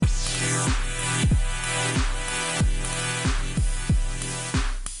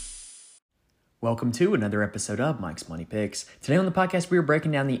Welcome to another episode of Mike's Money Picks. Today on the podcast, we are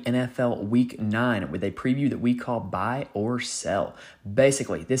breaking down the NFL Week 9 with a preview that we call Buy or Sell.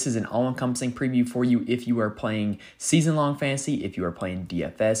 Basically, this is an all-encompassing preview for you if you are playing season-long fantasy, if you are playing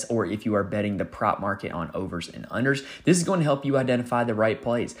DFS, or if you are betting the prop market on overs and unders. This is going to help you identify the right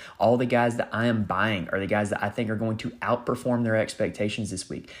plays. All the guys that I am buying are the guys that I think are going to outperform their expectations this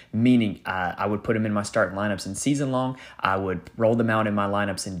week, meaning I would put them in my starting lineups in season-long, I would roll them out in my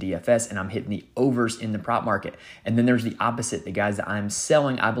lineups in DFS, and I'm hitting the overs in the prop market. And then there's the opposite. The guys that I'm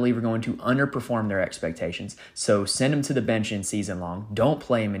selling, I believe, are going to underperform their expectations. So send them to the bench in season long. Don't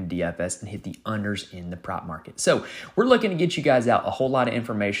play them in DFS and hit the unders in the prop market. So we're looking to get you guys out a whole lot of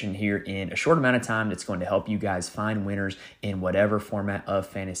information here in a short amount of time that's going to help you guys find winners in whatever format of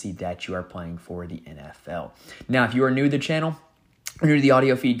fantasy that you are playing for the NFL. Now, if you are new to the channel, new to the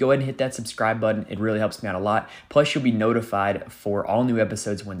audio feed, go ahead and hit that subscribe button. It really helps me out a lot. Plus, you'll be notified for all new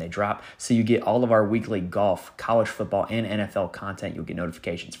episodes when they drop. So you get all of our weekly golf, college football, and NFL content. You'll get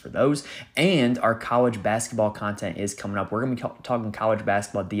notifications for those. And our college basketball content is coming up. We're going to be talking college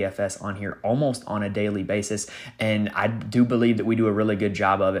basketball DFS on here almost on a daily basis. And I do believe that we do a really good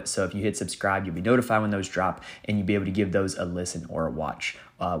job of it. So if you hit subscribe, you'll be notified when those drop, and you'll be able to give those a listen or a watch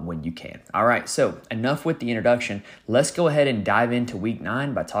when you can. All right, so enough with the introduction. Let's go ahead and dive into week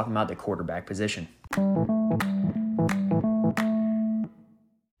 9 by talking about the quarterback position.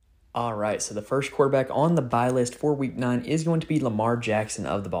 All right, so the first quarterback on the buy list for week 9 is going to be Lamar Jackson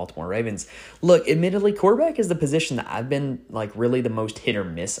of the Baltimore Ravens. Look, admittedly, quarterback is the position that I've been really the most hit or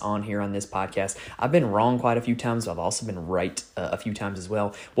miss on here on this podcast. I've been wrong quite a few times. I've also been right a few times as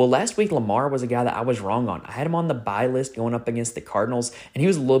well. Well, last week, Lamar was a guy that I was wrong on. I had him on the buy list going up against the Cardinals, and he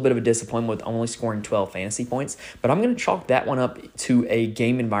was a little bit of a disappointment with only scoring 12 fantasy points. But I'm going to chalk that one up to a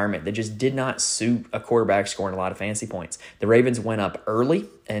game environment that just did not suit a quarterback scoring a lot of fantasy points. The Ravens went up early,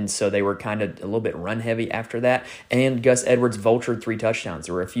 and so they were kind of a little bit run heavy after that. And Gus Edwards vultured 3 touchdowns.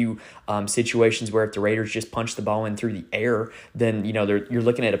 There were a few situations where if the Raiders just punched the ball in through the air, then you're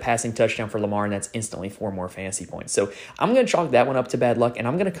looking at a passing touchdown for Lamar, and that's instantly 4 more fantasy points. So I'm going to chalk that one up to bad luck, and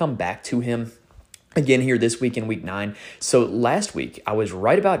I'm going to come back to him again here this week in week 9. So last week, I was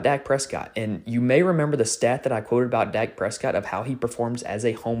right about Dak Prescott. And you may remember the stat that I quoted about Dak Prescott of how he performs as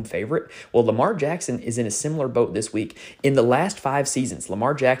a home favorite. Well, Lamar Jackson is in a similar boat this week. In the last 5 seasons,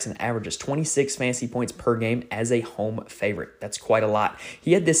 Lamar Jackson averages 26 fantasy points per game as a home favorite. That's quite a lot.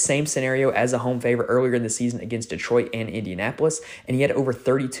 He had this same scenario as a home favorite earlier in the season against Detroit and Indianapolis, and he had over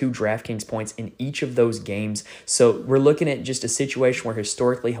 32 DraftKings points in each of those games. So we're looking at just a situation where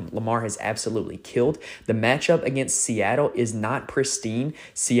historically Lamar has absolutely killed. The matchup against Seattle is not pristine.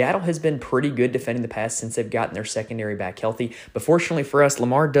 Seattle has been pretty good defending the pass since they've gotten their secondary back healthy. But fortunately for us,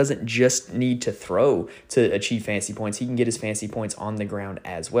 Lamar doesn't just need to throw to achieve fantasy points. He can get his fantasy points on the ground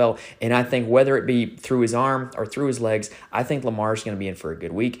as well. And I think whether it be through his arm or through his legs, I think Lamar's going to be in for a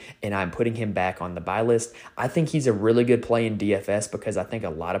good week, and I'm putting him back on the buy list. I think he's a really good play in DFS because I think a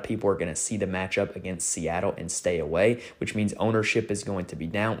lot of people are going to see the matchup against Seattle and stay away, which means ownership is going to be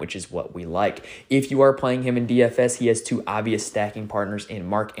down, which is what we like. If you are playing him in DFS, he has 2 obvious stacking partners in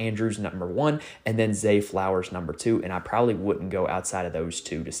Mark Andrews, number 1, and then Zay Flowers, number 2, and I probably wouldn't go outside of those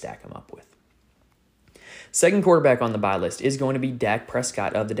 2 to stack him up with. Second quarterback on the buy list is going to be Dak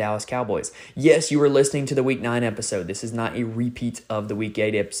Prescott of the Dallas Cowboys. Yes, you are listening to the Week 9 episode. This is not a repeat of the Week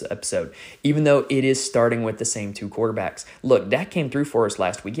 8 episode, even though it is starting with the same 2 quarterbacks. Look, Dak came through for us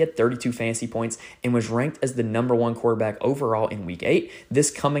last week. He had 32 fantasy points and was ranked as the number 1 quarterback overall in Week 8,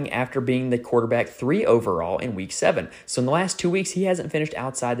 this coming after being the quarterback 3 overall in Week 7. So in the last 2 weeks, he hasn't finished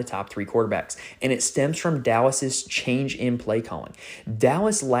outside the top 3 quarterbacks, and it stems from Dallas's change in play calling.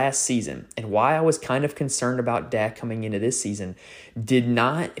 Dallas last season, and why I was kind of concerned about Dak coming into this season, did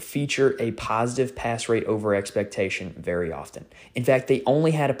not feature a positive pass rate over expectation very often. In fact, they only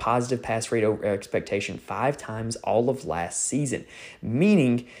had a positive pass rate over expectation 5 times all of last season,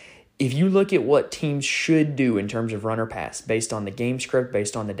 meaning if you look at what teams should do in terms of run or pass, based on the game script,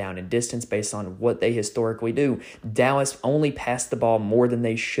 based on the down and distance, based on what they historically do, Dallas only passed the ball more than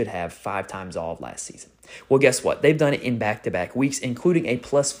they should have 5 times all of last season. Well, guess what? They've done it in back-to-back weeks, including a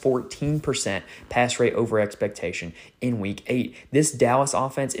plus 14% pass rate over expectation in Week 8. This Dallas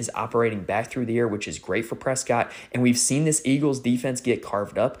offense is operating back through the air, which is great for Prescott, and we've seen this Eagles defense get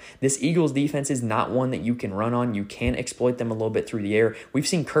carved up. This Eagles defense is not one that you can run on. You can exploit them a little bit through the air. We've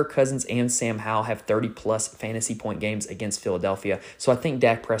seen Kirk Cousins and Sam Howell have 30-plus fantasy point games against Philadelphia, so I think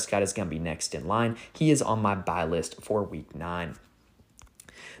Dak Prescott is going to be next in line. He is on my buy list for Week 9.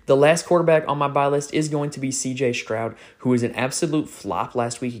 The last quarterback on my buy list is going to be C.J. Stroud, who was an absolute flop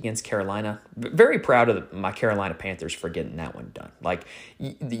last week against Carolina. Very proud of my Carolina Panthers for getting that one done. Like,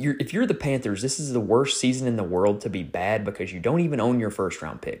 if you're the Panthers, this is the worst season in the world to be bad because you don't even own your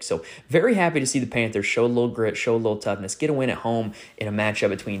first-round pick. So very happy to see the Panthers show a little grit, show a little toughness, get a win at home in a matchup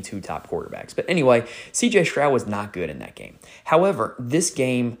between two top quarterbacks. But anyway, C.J. Stroud was not good in that game. However, this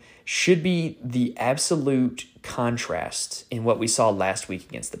game should be the absolute contrast in what we saw last week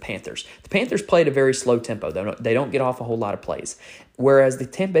against the Panthers. The Panthers played a very slow tempo. They don't get off a whole lot of plays, whereas the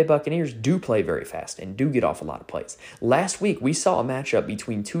Tampa Bay Buccaneers do play very fast and do get off a lot of plays. Last week, we saw a matchup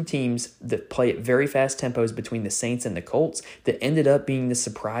between two teams that play at very fast tempos between the Saints and the Colts that ended up being the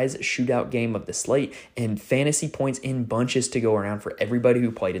surprise shootout game of the slate and fantasy points in bunches to go around for everybody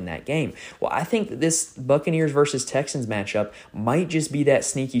who played in that game. Well, I think that this Buccaneers versus Texans matchup might just be that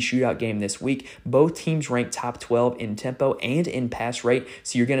sneaky shootout game this week. Both teams rank top 12 in tempo and in pass rate,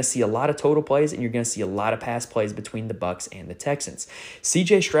 so you're going to see a lot of total plays and you're going to see a lot of pass plays between the Bucs and the Texans.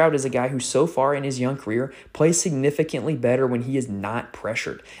 C.J. Stroud is a guy who so far in his young career plays significantly better when he is not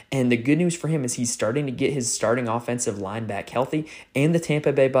pressured. And the good news for him is he's starting to get his starting offensive line back healthy, and the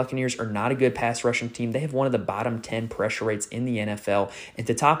Tampa Bay Buccaneers are not a good pass rushing team. They have one of the bottom 10 pressure rates in the NFL. And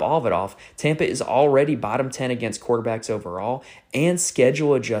to top all of it off, Tampa is already bottom 10 against quarterbacks overall and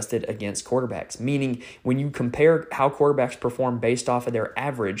schedule adjusted against quarterbacks, meaning when you compare how quarterbacks perform based off of their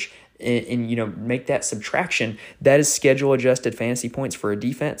average and make that subtraction, that is schedule adjusted fantasy points for a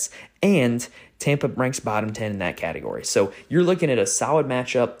defense, and Tampa ranks bottom 10 in that category. So you're looking at a solid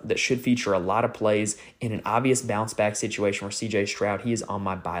matchup that should feature a lot of plays in an obvious bounce back situation where C.J. Stroud, he is on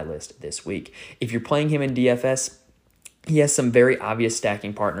my buy list this week. If you're playing him in DFS, he has some very obvious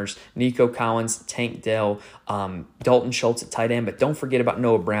stacking partners: Nico Collins, Tank Dell, Dalton Schultz at tight end. But don't forget about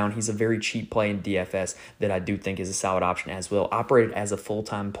Noah Brown. He's a very cheap play in DFS that I do think is a solid option as well. Operated as a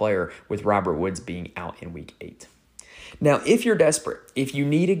full-time player with Robert Woods being out in Week 8. Now, if you're desperate, if you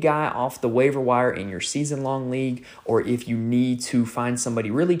need a guy off the waiver wire in your season-long league, or if you need to find somebody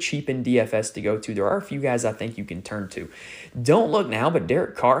really cheap in DFS to go to, there are a few guys I think you can turn to. Don't look now, but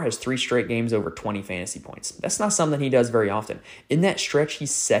Derek Carr has 3 straight games over 20 fantasy points. That's not something he does very often. In that stretch,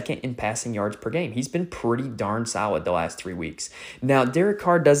 he's second in passing yards per game. He's been pretty darn solid the last 3 weeks. Now, Derek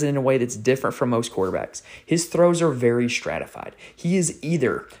Carr does it in a way that's different from most quarterbacks. His throws are very stratified. He is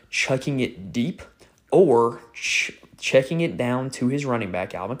either chucking it deep or checking it down to his running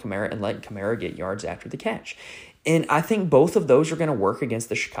back, Alvin Kamara, and letting Kamara get yards after the catch. And I think both of those are going to work against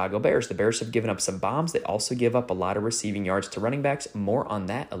the Chicago Bears. The Bears have given up some bombs. They also give up a lot of receiving yards to running backs. More on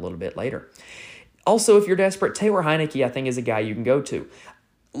that a little bit later. Also, if you're desperate, Taylor Heineke, I think, is a guy you can go to.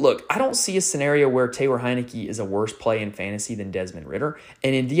 Look, I don't see a scenario where Taylor Heineke is a worse play in fantasy than Desmond Ridder.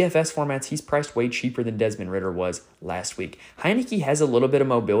 And in DFS formats, he's priced way cheaper than Desmond Ridder was last week. Heineke has a little bit of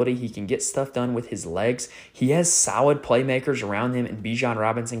mobility. He can get stuff done with his legs. He has solid playmakers around him in Bijan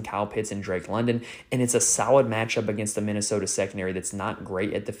Robinson, Kyle Pitts, and Drake London. And it's a solid matchup against the Minnesota secondary that's not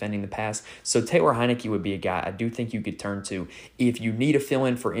great at defending the pass. So Taylor Heineke would be a guy I do think you could turn to if you need a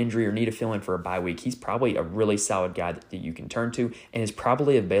fill-in for injury or need a fill-in for a bye week. He's probably a really solid guy that you can turn to and is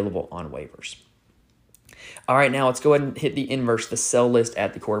probably available on waivers. All right, now let's go ahead and hit the inverse, the sell list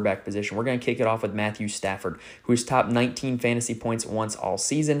at the quarterback position. We're going to kick it off with Matthew Stafford, who has topped 19 fantasy points once all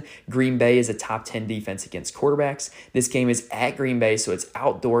season. Green Bay is a top 10 defense against quarterbacks. This game is at Green Bay, so it's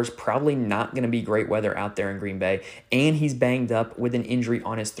outdoors. Probably not going to be great weather out there in Green Bay. And he's banged up with an injury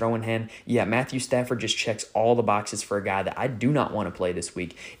on his throwing hand. Yeah, Matthew Stafford just checks all the boxes for a guy that I do not want to play this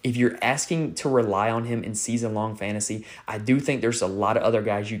week. If you're asking to rely on him in season-long fantasy, I do think there's a lot of other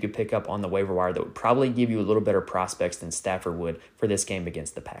guys you could pick up on the waiver wire that would probably give you a little better prospects than Stafford would for this game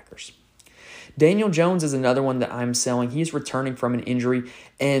against the Packers. Daniel Jones is another one that I'm selling. He's returning from an injury,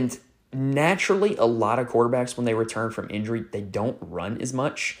 and naturally, a lot of quarterbacks, when they return from injury, they don't run as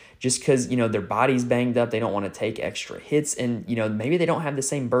much just because, their body's banged up. They don't want to take extra hits, and, maybe they don't have the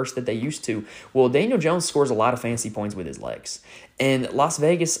same burst that they used to. Well, Daniel Jones scores a lot of fantasy points with his legs, and Las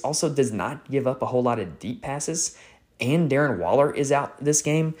Vegas also does not give up a whole lot of deep passes. And Darren Waller is out this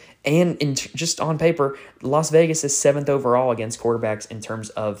game. And just on paper, Las Vegas is 7th overall against quarterbacks in terms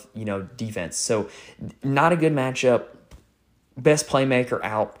of, defense. So not a good matchup. Best playmaker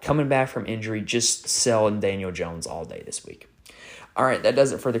out. Coming back from injury, just selling Daniel Jones all day this week. All right, that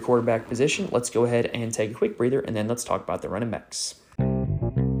does it for the quarterback position. Let's go ahead and take a quick breather, and then let's talk about the running backs.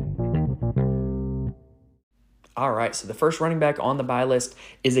 All right, so the first running back on the bye list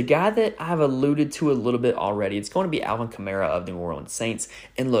is a guy that I've alluded to a little bit already. It's going to be Alvin Kamara of the New Orleans Saints.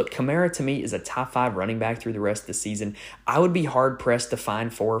 And look, Kamara to me is a top 5 running back through the rest of the season. I would be hard-pressed to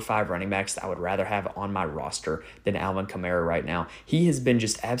find 4 or 5 running backs that I would rather have on my roster than Alvin Kamara right now. He has been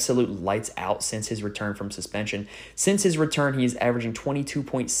just absolute lights out since his return from suspension. Since his return, he is averaging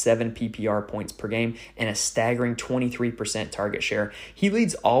 22.7 PPR points per game and a staggering 23% target share. He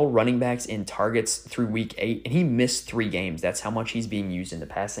leads all running backs in targets through week 8, and he missed 3 games. That's how much he's being used in the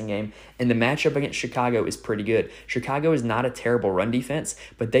passing game. And the matchup against Chicago is pretty good. Chicago is not a terrible run defense,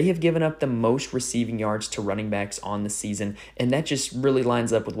 but they have given up the most receiving yards to running backs on the season, and that just really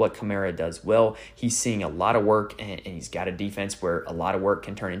lines up with what Kamara does well. He's seeing a lot of work, and he's got a defense where a lot of work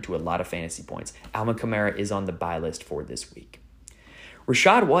can turn into a lot of fantasy points. Alvin Kamara is on the bye list for this week.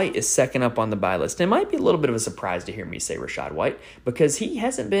 Rachaad White is second up on the bye list. It might be a little bit of a surprise to hear me say Rachaad White because he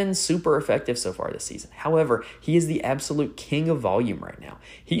hasn't been super effective so far this season. However, he is the absolute king of volume right now.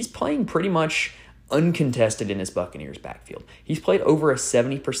 He's playing pretty much uncontested in his Buccaneers backfield. He's played over a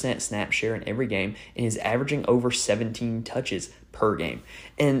 70% snap share in every game and is averaging over 17 touches per game.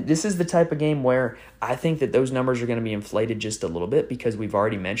 And this is the type of game where I think that those numbers are going to be inflated just a little bit because we've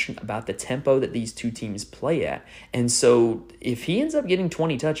already mentioned about the tempo that these two teams play at. And so if he ends up getting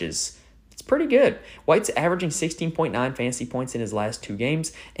 20 touches, it's pretty good. White's averaging 16.9 fantasy points in his last 2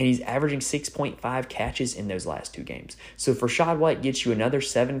 games, and he's averaging 6.5 catches in those last 2 games. So if Rachaad White gets you another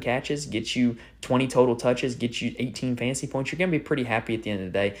 7 catches, gets you 20 total touches, gets you 18 fantasy points, you're going to be pretty happy at the end of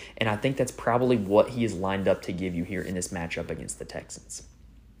the day, and I think that's probably what he is lined up to give you here in this matchup against the Texans.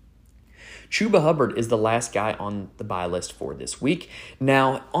 Chuba Hubbard is the last guy on the bye list for this week.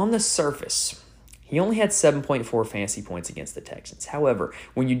 Now, on the surface, he only had 7.4 fantasy points against the Texans. However,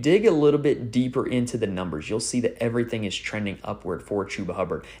 when you dig a little bit deeper into the numbers, you'll see that everything is trending upward for Chuba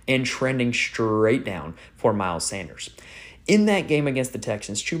Hubbard and trending straight down for Miles Sanders. In that game against the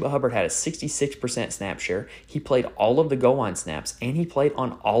Texans, Chuba Hubbard had a 66% snap share. He played all of the goal line snaps, and he played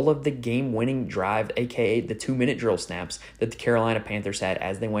on all of the game-winning drive, aka the 2-minute drill snaps that the Carolina Panthers had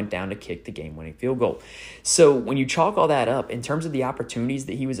as they went down to kick the game-winning field goal. So when you chalk all that up, in terms of the opportunities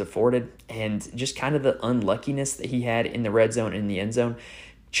that he was afforded and just kind of the unluckiness that he had in the red zone and in the end zone,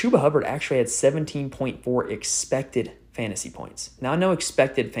 Chuba Hubbard actually had 17.4 expected fantasy points. Now, I know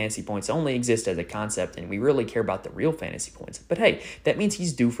expected fantasy points only exist as a concept, and we really care about the real fantasy points. But hey, that means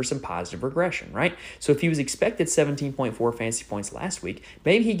he's due for some positive regression, right? So if he was expected 17.4 fantasy points last week,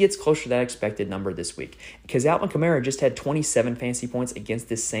 maybe he gets closer to that expected number this week. Because Alvin Kamara just had 27 fantasy points against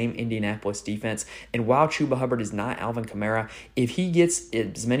this same Indianapolis defense. And while Chuba Hubbard is not Alvin Kamara, if he gets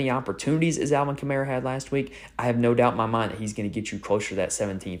as many opportunities as Alvin Kamara had last week, I have no doubt in my mind that he's going to get you closer to that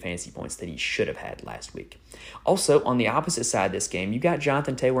 17 fantasy points that he should have had last week. Also, on the opposite side of this game, you got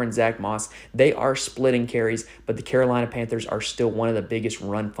Jonathan Taylor and Zach Moss. They are splitting carries, but the Carolina Panthers are still one of the biggest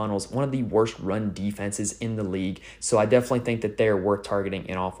run funnels, one of the worst run defenses in the league. So I definitely think that they're worth targeting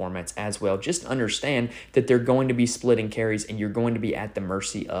in all formats as well. Just understand that they're going to be splitting carries, and you're going to be at the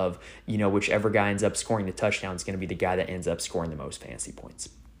mercy of, whichever guy ends up scoring the touchdown is going to be the guy that ends up scoring the most fantasy points.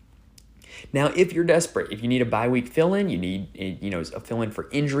 Now, if you're desperate, if you need a bye week fill-in, you need a fill-in for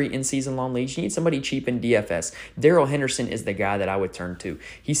injury in season-long leagues, you need somebody cheap in DFS, Darrell Henderson is the guy that I would turn to.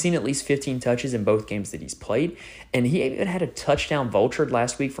 He's seen at least 15 touches in both games that he's played, and he even had a touchdown vultured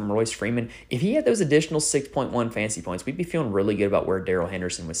last week from Royce Freeman. If he had those additional 6.1 fantasy points, we'd be feeling really good about where Darrell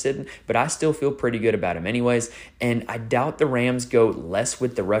Henderson was sitting, but I still feel pretty good about him anyways, and I doubt the Rams go less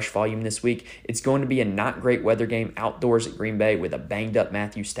with the rush volume this week. It's going to be a not great weather game outdoors at Green Bay with a banged-up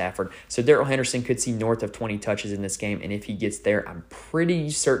Matthew Stafford, so Darrell Henderson could see north of 20 touches in this game, and if he gets there, I'm pretty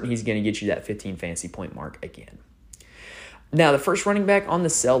certain he's going to get you that 15 fantasy point mark again. Now, the first running back on the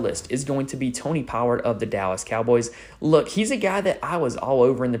sell list is going to be Tony Pollard of the Dallas Cowboys. Look, he's a guy that I was all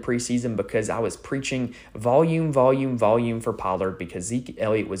over in the preseason because I was preaching volume for Pollard because Zeke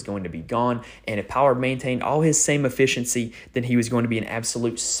Elliott was going to be gone, and if Pollard maintained all his same efficiency, then he was going to be an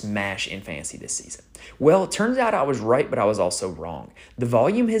absolute smash in fantasy this season. Well, it turns out I was right, but I was also wrong. The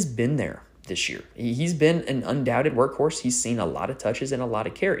volume has been there this year. He's been an undoubted workhorse. He's seen a lot of touches and a lot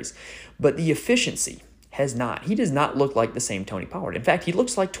of carries, but the efficiency has not. He does not look like the same Tony Pollard. In fact, he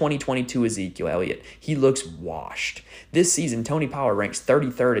looks like 2022 Ezekiel Elliott. He looks washed. This season, Tony Pollard ranks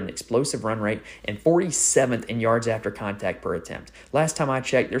 33rd in explosive run rate and 47th in yards after contact per attempt. Last time I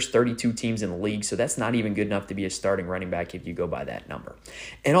checked, there's 32 teams in the league, so that's not even good enough to be a starting running back if you go by that number.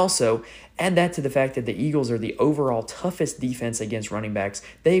 And also, add that to the fact that the Eagles are the overall toughest defense against running backs.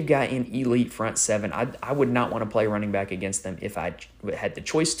 They've got an elite front seven. I would not want to play running back against them if I had the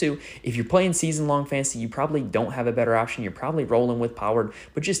choice to. If you're playing season-long fantasy, you probably don't have a better option. You're probably rolling with Pollard,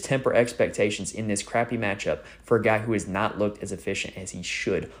 but just temper expectations in this crappy matchup for a guy who has not looked as efficient as he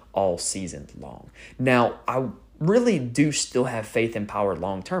should all season long. Now, I really do still have faith in Pollard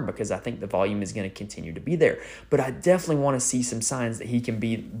long term because I think the volume is going to continue to be there. But I definitely want to see some signs that he can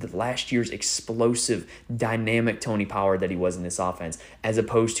be the last year's explosive, dynamic Tony Pollard that he was in this offense, as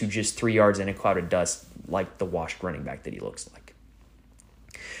opposed to just 3 yards in a cloud of dust like the washed running back that he looks like.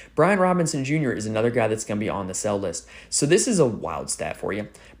 Brian Robinson Jr. is another guy that's going to be on the sell list. So this is a wild stat for you.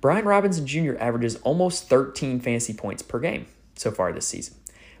 Brian Robinson Jr. averages almost 13 fantasy points per game so far this season.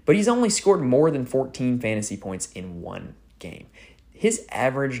 But he's only scored more than 14 fantasy points in one game. His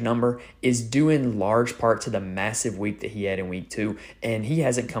average number is due in large part to the massive week that he had in week 2, and he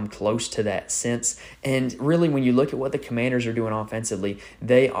hasn't come close to that since. And really, when you look at what the Commanders are doing offensively,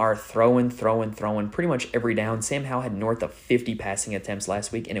 they are throwing pretty much every down. Sam Howell had north of 50 passing attempts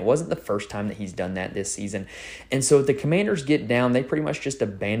last week, and it wasn't the first time that he's done that this season. And so if the Commanders get down, they pretty much just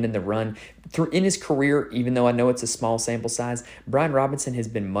abandon the run. In his career, even though I know it's a small sample size, Brian Robinson has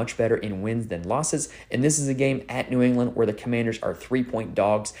been much better in wins than losses, and this is a game at New England where the Commanders are 3-point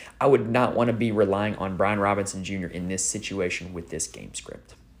dogs. I would not want to be relying on Brian Robinson Jr. in this situation with this game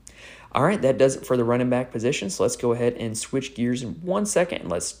script. All right, that does it for the running back position, so let's go ahead and switch gears in 1 second, and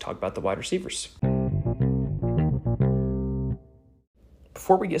let's talk about the wide receivers.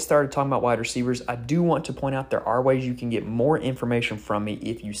 Before we get started talking about wide receivers, I do want to point out there are ways you can get more information from me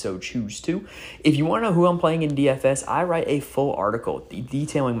if you so choose to. If you want to know who I'm playing in DFS, I write a full article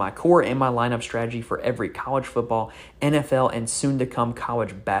detailing my core and my lineup strategy for every college football, NFL, and soon-to-come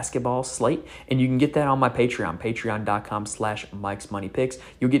college basketball slate. And you can get that on my Patreon, patreon.com/MikesMoneyPicks.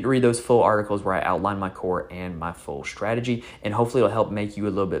 You'll get to read those full articles where I outline my core and my full strategy, and hopefully it'll help make you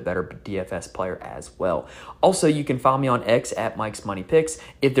a little bit better DFS player as well. Also, you can follow me on X at MikesMoneyPicks.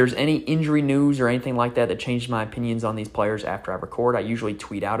 If there's any injury news or anything like that that changed my opinions on these players after I record, I usually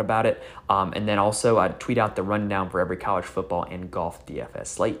tweet out about it. And then also I tweet out the rundown for every college football and golf DFS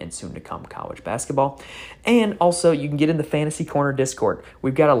slate and soon to come college basketball. And also you can get in the Fantasy Corner Discord.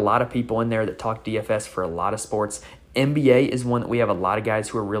 We've got a lot of people in there that talk DFS for a lot of sports. NBA is one that we have a lot of guys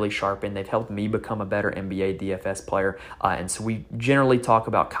who are really sharp in. They've helped me become a better NBA DFS player. And so we generally talk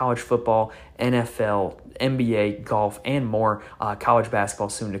about college football, NFL, NBA, golf, and more. College basketball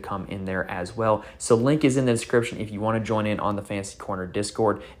soon to come in there as well. So link is in the description if you want to join in on the Fantasy Corner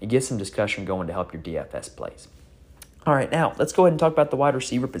Discord and get some discussion going to help your DFS plays. All right, now let's go ahead and talk about the wide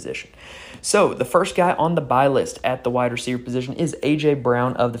receiver position. So the first guy on the buy list at the wide receiver position is A.J.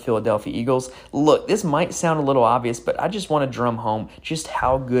 Brown of the Philadelphia Eagles. Look, this might sound a little obvious, but I just want to drum home just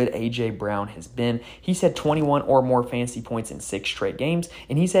how good A.J. Brown has been. He's had 21 or more fantasy points in 6 straight games,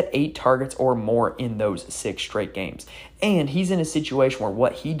 and he's had 8 targets or more in those 6 straight games. And he's in a situation where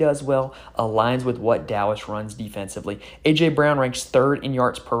what he does well aligns with what Dallas runs defensively. A.J. Brown ranks 3rd in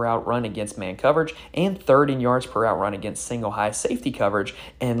yards per route run against man coverage and 3rd in yards per route run against single high safety coverage.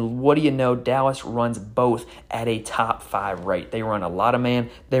 And what do you know? Dallas runs both at a top 5 rate. They run a lot of man,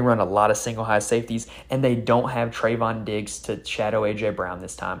 they run a lot of single high safeties, and they don't have Trayvon Diggs to shadow A.J. Brown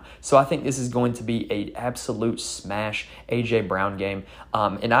this time. So I think this is going to be an absolute smash A.J. Brown game.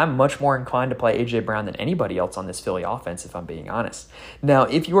 And I'm much more inclined to play A.J. Brown than anybody else on this Philly offense, if I'm being honest. Now,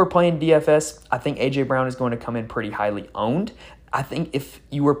 if you are playing DFS, I think A.J. Brown is going to come in pretty highly owned. I think if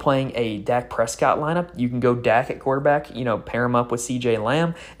you were playing a Dak Prescott lineup, you can go Dak at quarterback, pair him up with CJ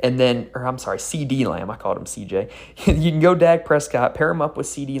Lamb, CD Lamb. I called him CJ. You can go Dak Prescott, pair him up with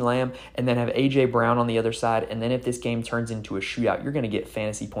CD Lamb, and then have A.J. Brown on the other side. And then if this game turns into a shootout, you're going to get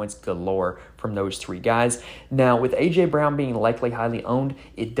fantasy points galore from those 3 guys. Now, with A.J. Brown being likely highly owned,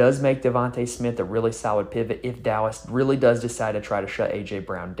 it does make Devontae Smith a really solid pivot. If Dallas really does decide to try to shut A.J.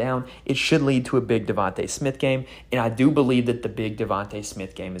 Brown down, it should lead to a big Devontae Smith game. And I do believe that the big Devontae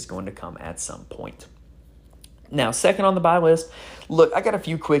Smith game is going to come at some point. Now, second on the buy list, look, I got a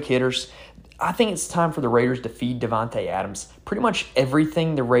few quick hitters. I think it's time for the Raiders to feed Devontae Adams. Pretty much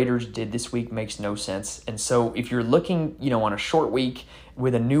everything the Raiders did this week makes no sense. And so if you're looking, on a short week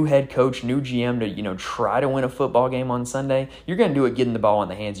with a new head coach, new GM to, try to win a football game on Sunday, you're going to do it getting the ball in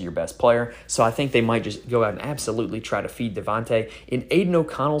the hands of your best player. So I think they might just go out and absolutely try to feed Devontae. In Aiden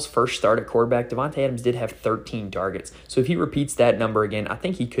O'Connell's first start at quarterback, Devontae Adams did have 13 targets. So if he repeats that number again, I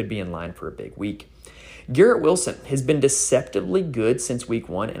think he could be in line for a big week. Garrett Wilson has been deceptively good since week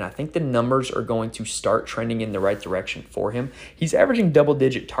 1, and I think the numbers are going to start trending in the right direction for him. He's averaging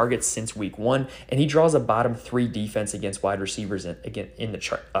double-digit targets since week 1, and he draws a bottom 3 defense against wide receivers in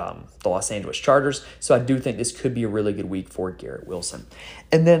the Los Angeles Chargers, so I do think this could be a really good week for Garrett Wilson.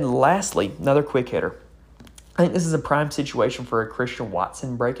 And then lastly, another quick hitter. I think this is a prime situation for a Christian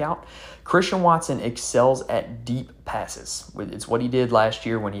Watson breakout. Christian Watson excels at deep passes. It's what he did last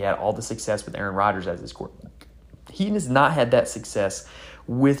year when he had all the success with Aaron Rodgers as his quarterback. He has not had that success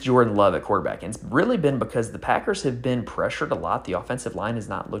with Jordan Love at quarterback. And it's really been because the Packers have been pressured a lot. The offensive line has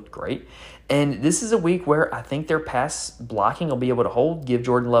not looked great. And this is a week where I think their pass blocking will be able to hold, give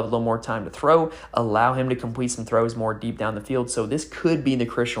Jordan Love a little more time to throw, allow him to complete some throws more deep down the field. So this could be the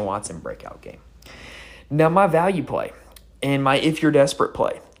Christian Watson breakout game. Now, my value play and my if you're desperate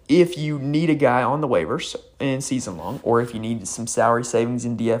play. If you need a guy on the waivers in season long, or if you need some salary savings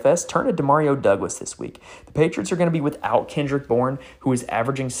in DFS, turn to Demario Douglas this week. The Patriots are going to be without Kendrick Bourne, who is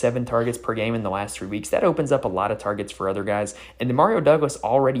averaging 7 targets per game in the last 3 weeks. That opens up a lot of targets for other guys. And Demario Douglas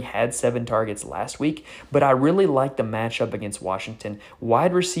already had 7 targets last week, but I really like the matchup against Washington.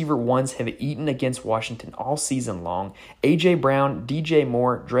 Wide receiver ones have eaten against Washington all season long. A.J. Brown, DJ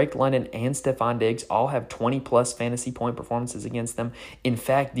Moore, Drake London, and Stephon Diggs all have 20-plus fantasy point performances against them. In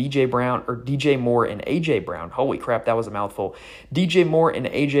fact, DJ Moore and A.J. Brown, holy crap, that was a mouthful. DJ Moore and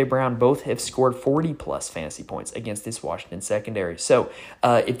A.J. Brown both have scored 40-plus fantasy points against this Washington secondary. So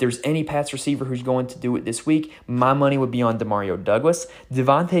if there's any Pats receiver who's going to do it this week, my money would be on Demario Douglas.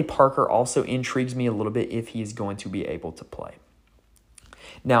 Devontae Parker also intrigues me a little bit if he is going to be able to play.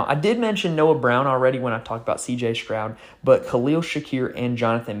 Now, I did mention Noah Brown already when I talked about C.J. Stroud, but Khalil Shakir and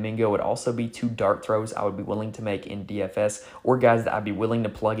Jonathan Mingo would also be 2 dart throws I would be willing to make in DFS, or guys that I'd be willing to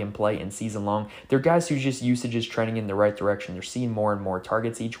plug and play in season long. They're guys whose just usage is trending in the right direction. They're seeing more and more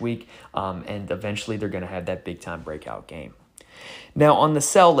targets each week, and eventually they're going to have that big-time breakout game. Now, on the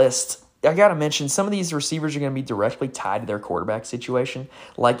sell list, I got to mention, some of these receivers are going to be directly tied to their quarterback situation.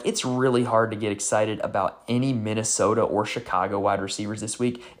 Like, it's really hard to get excited about any Minnesota or Chicago wide receivers this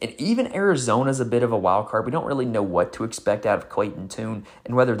week. And even Arizona's a bit of a wild card. We don't really know what to expect out of Clayton Tune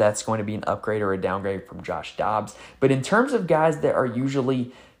and whether that's going to be an upgrade or a downgrade from Josh Dobbs. But in terms of guys that are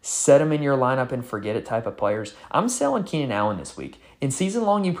usually set them in your lineup and forget it type of players, I'm selling Keenan Allen this week. In season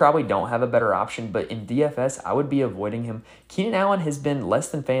long, you probably don't have a better option, but in DFS, I would be avoiding him. Keenan Allen has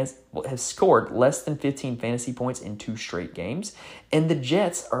scored less than 15 fantasy points in 2 straight games, and the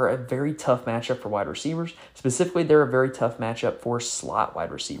Jets are a very tough matchup for wide receivers. Specifically, they're a very tough matchup for slot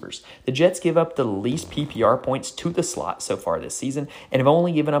wide receivers. The Jets give up the least PPR points to the slot so far this season, and have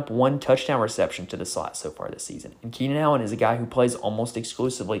only given up 1 touchdown reception to the slot so far this season. And Keenan Allen is a guy who plays almost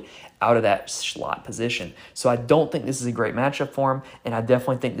exclusively out of that slot position. So I don't think this is a great matchup for him. And I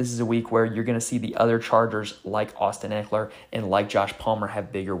definitely think this is a week where you're going to see the other Chargers like Austin Eckler and like Josh Palmer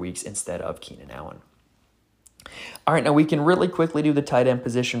have bigger weeks instead of Keenan Allen. All right, now we can really quickly do the tight end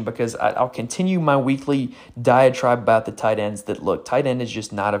position because I'll continue my weekly diatribe about the tight ends that, look, tight end is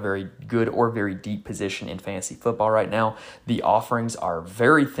just not a very good or very deep position in fantasy football right now. The offerings are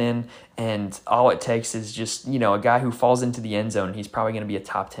very thin, and all it takes is just, a guy who falls into the end zone. He's probably going to be a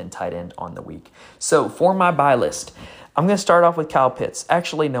top 10 tight end on the week. So for my buy list, I'm going to start off with Kyle Pitts.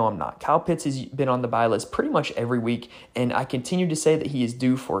 Actually, no, I'm not. Kyle Pitts has been on the buy list pretty much every week, and I continue to say that he is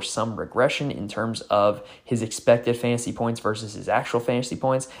due for some regression in terms of his expected fantasy points versus his actual fantasy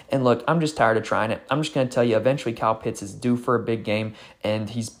points. And look, I'm just tired of trying it. I'm just going to tell you, eventually Kyle Pitts is due for a big game, and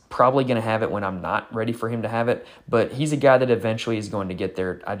he's probably going to have it when I'm not ready for him to have it, but he's a guy that eventually is going to get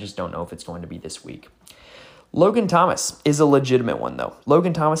there. I just don't know if it's going to be this week. Logan Thomas is a legitimate one, though.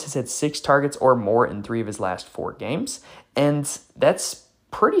 Logan Thomas has had 6 targets or more in 3 of his last 4 games, and that's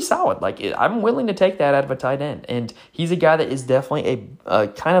pretty solid. I'm willing to take that out of a tight end, and he's a guy that is definitely a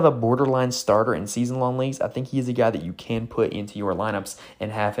kind of a borderline starter in season-long leagues. I think he is a guy that you can put into your lineups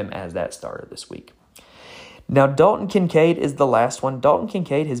and have him as that starter this week. Now, Dalton Kincaid is the last one. Dalton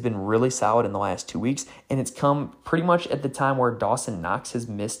Kincaid has been really solid in the last 2 weeks, and it's come pretty much at the time where Dawson Knox has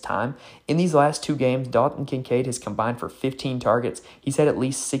missed time. In these last 2 games, Dalton Kincaid has combined for 15 targets. He's had at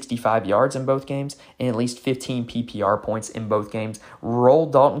least 65 yards in both games and at least 15 PPR points in both games. Roll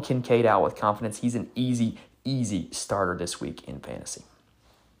Dalton Kincaid out with confidence. He's an easy starter this week in fantasy.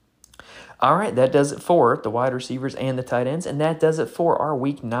 All right, that does it for the wide receivers and the tight ends, and that does it for our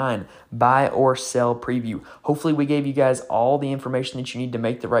Week 9 buy or sell preview. Hopefully we gave you guys all the information that you need to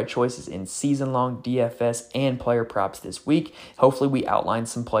make the right choices in season-long DFS and player props this week. Hopefully we outlined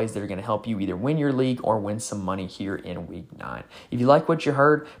some plays that are going to help you either win your league or win some money here in Week 9. If you like what you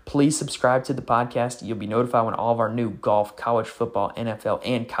heard, please subscribe to the podcast. You'll be notified when all of our new golf, college football, NFL,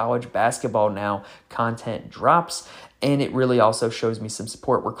 and college basketball now content drops. And it really also shows me some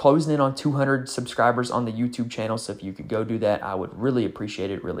support. We're closing in on 200 subscribers on the YouTube channel, so if you could go do that, I would really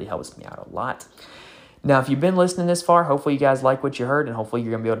appreciate it. It really helps me out a lot. Now, if you've been listening this far, hopefully you guys like what you heard, and hopefully you're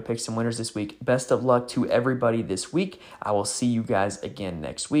going to be able to pick some winners this week. Best of luck to everybody this week. I will see you guys again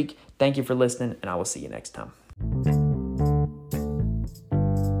next week. Thank you for listening, and I will see you next time.